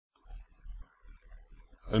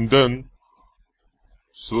and then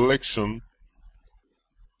selection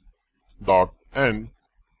dot end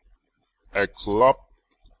xlup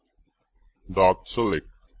dot select.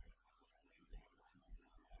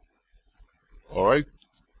 Alright,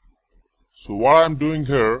 so what I'm doing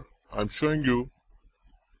here, I'm showing you,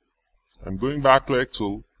 I'm going back to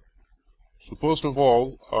Excel. So first of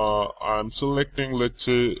all, I'm selecting, let's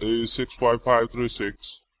say,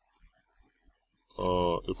 A65536.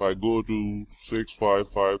 If I go to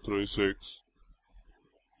 65536,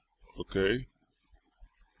 okay,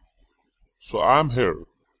 so I'm here.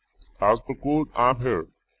 As per code, I'm here.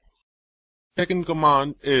 Second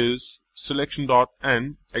command is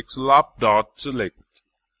selection.end xlup.select.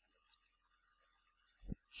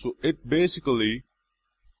 So it basically,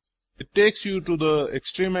 it takes you to the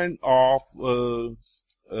extreme end of the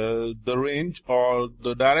range or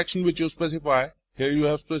the direction which you specify. Here you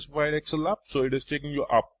have specified xlup, so it is taking you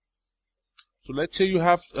up. So let's say you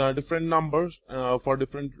have different numbers for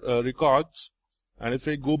different records, and if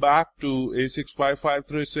I go back to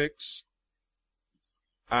A65536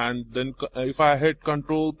 and then if I hit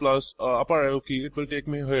Control plus upper arrow key, it will take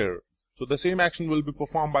me here. So the same action will be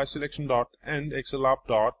performed by selection.end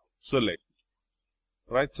xlup.select.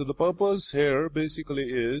 Right, so the purpose here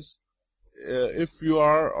basically is if you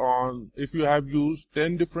have used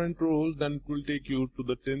 10 different rows, then it will take you to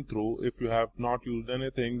the 10th row. If you have not used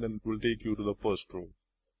anything, then it will take you to the first row.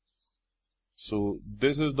 So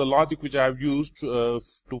this is the logic which I have used to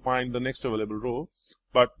find the next available row.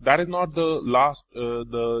 But that is not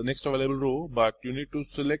the next available row, but you need to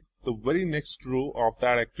select the very next row of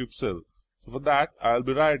that active cell. So for that, I'll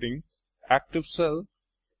be writing active cell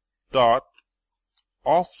dot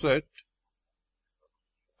offset,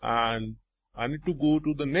 and I need to go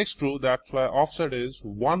to the next row. That's why offset is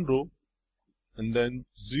 1 row and then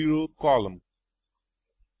 0 column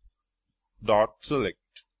dot select.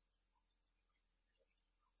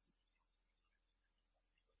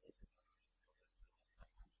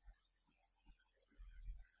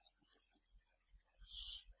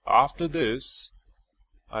 After this,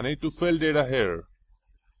 I need to fill data here.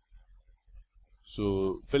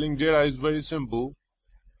 So filling data is very simple.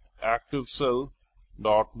 Active cell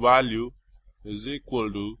dot value is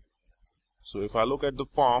equal to, so if I look at the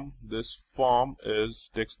form, this form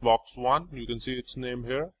is text box 1, you can see its name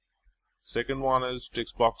here. Second one is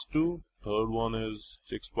text box 2, third one is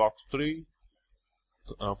text box 3,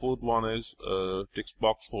 fourth one is text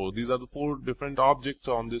box 4. These are the 4 different objects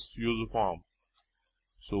on this user form.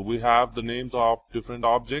 So we have the names of different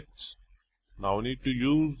objects. Now we need to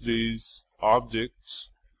use these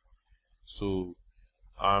objects. So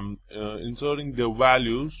I'm inserting their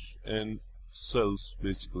values in cells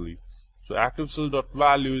basically. So active cell dot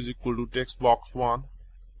value is equal to text box 1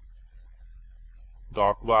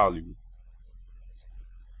 dot value,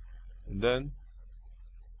 and then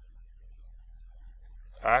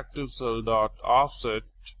active cell dot offset,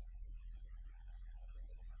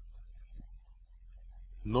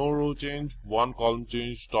 no row change, 1 column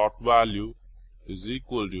change dot value is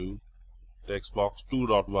equal to text box 2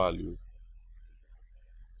 dot value.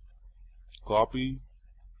 Copy,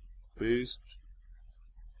 paste,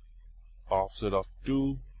 offset of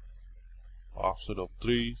 2, offset of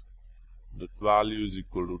 3, that value is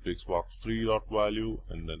equal to text box 3 dot value,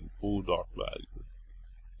 and then 4 dot value.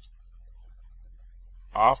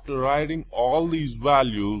 After writing all these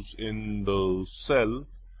values in the cell,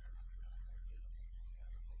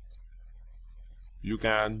 you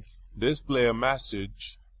can display a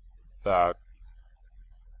message that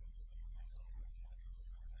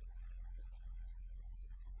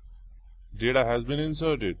data has been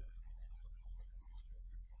inserted.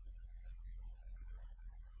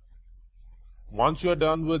 Once you are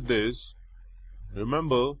done with this,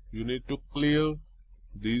 remember you need to clear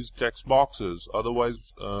these text boxes,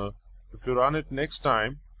 otherwise if you run it next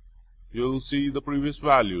time you'll see the previous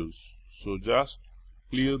values. So just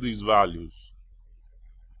clear these values.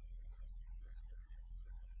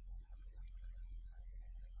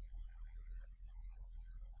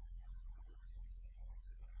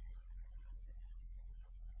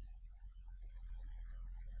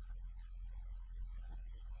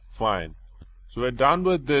 Fine. So we're done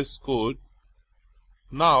with this code.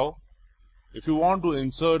 Now if you want to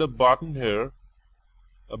insert a button here,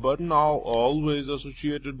 a button now always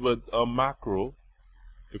associated with a macro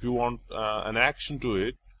if you want an action to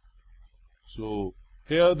it. So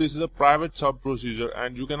here this is a private sub procedure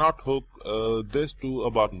and you cannot hook this to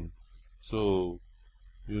a button. So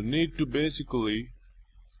you need to basically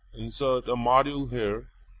insert a module here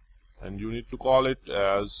and you need to call it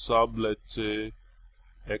as sub, let's say,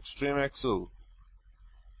 Extreme Excel.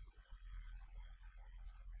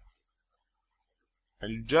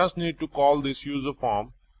 and you just need to call this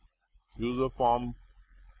userform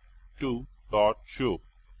 2.show.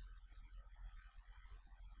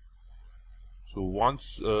 So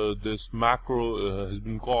once this macro has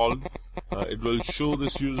been called, it will show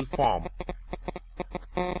this userform,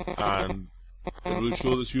 and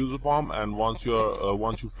once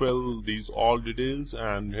you fill these all details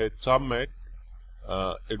and hit submit,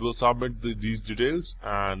 it will submit these details,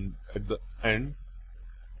 and at the end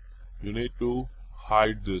you need to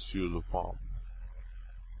hide this userform.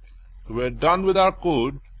 So we're done with our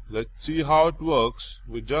code. Let's see how it works.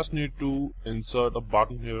 We just need to insert a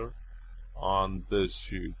button here on this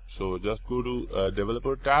sheet. So just go to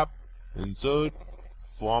developer tab, insert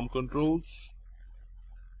form controls,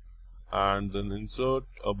 and then insert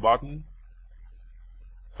a button,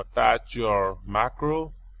 attach your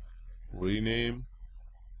macro, rename,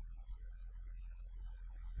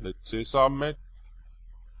 let's say submit,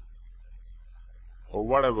 or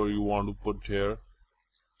whatever you want to put here.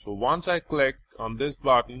 So once I click on this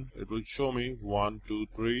button, it will show me 1, 2,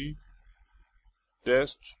 3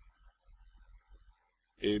 test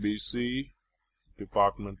ABC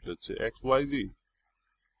department, let's say XYZ.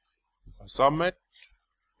 If I submit,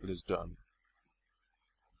 it is done.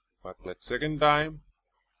 If I click second time,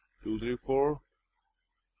 2, 3, 4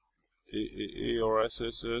 AAA or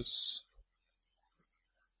SSS,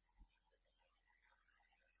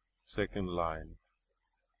 second line.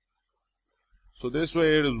 So this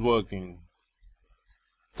way it is working.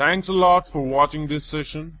 Thanks a lot for watching this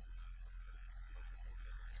session.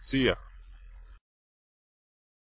 See ya.